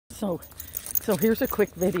So here's a quick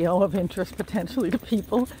video of interest potentially to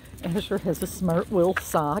people. Asher has a Smart Will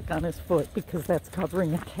sock on his foot because that's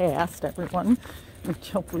covering a cast, everyone,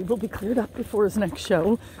 which hopefully will be cleared up before his next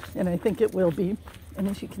show, and I think it will be. And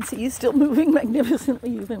as you can see, he's still moving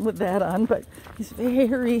magnificently even with that on, but he's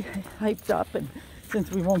very hyped up, and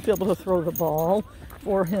since we won't be able to throw the ball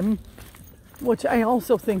for him, which I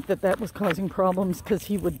also think that was causing problems because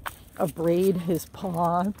he would abrade his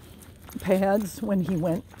paw pads when he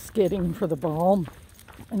went skidding for the ball,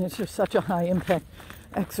 and it's just such a high impact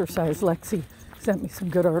exercise. Lexi sent me some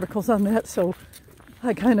good articles on that, so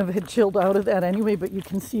I kind of had chilled out of that anyway, but you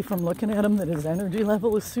can see from looking at him that his energy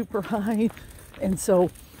level is super high. And so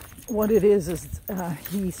what it is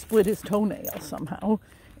he split his toenail somehow,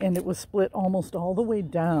 and it was split almost all the way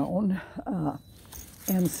down,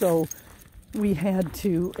 and so we had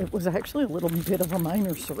to, it was actually a little bit of a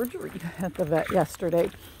minor surgery at the vet yesterday,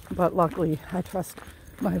 but luckily I trust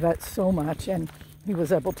my vet so much, and he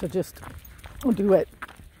was able to just do it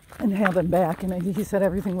and have him back. And he said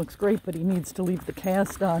everything looks great, but he needs to leave the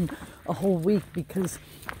cast on a whole week because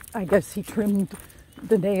I guess he trimmed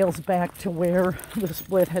the nails back to where the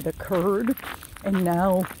split had occurred, and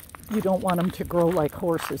now you don't want them to grow like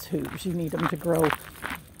horses' hooves. You need them to grow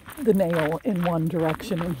the nail in one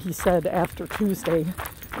direction, and he said after Tuesday,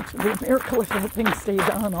 which would be a miracle if that thing stays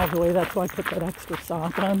on all the way, that's why I put that extra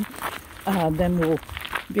sock on, then we'll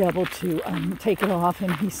be able to take it off,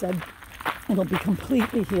 and he said it'll be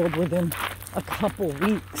completely healed within a couple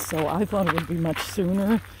weeks. So I thought it would be much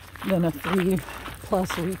sooner than a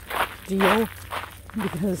 3+ week deal,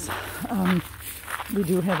 because we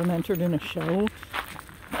do have him entered in a show,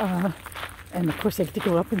 and of course I get to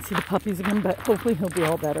go up and see the puppies again, but hopefully he'll be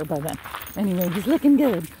all better by then. Anyway, he's looking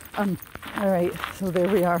good. All right, so there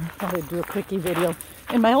we are. Thought I'd do a quickie video.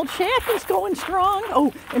 And my old Shaq is going strong.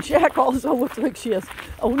 Oh, and Shaq also looks like she has,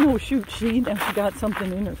 oh no, shoot, she got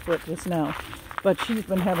something in her foot just now. But she's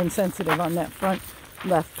been having sensitive on that front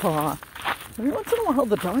left paw. Every once in a while,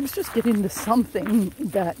 the dogs just get into something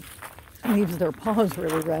that leaves their paws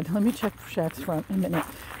really red. Let me check Shaq's front in a minute.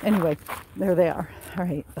 Anyway, there they are. All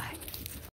right, bye.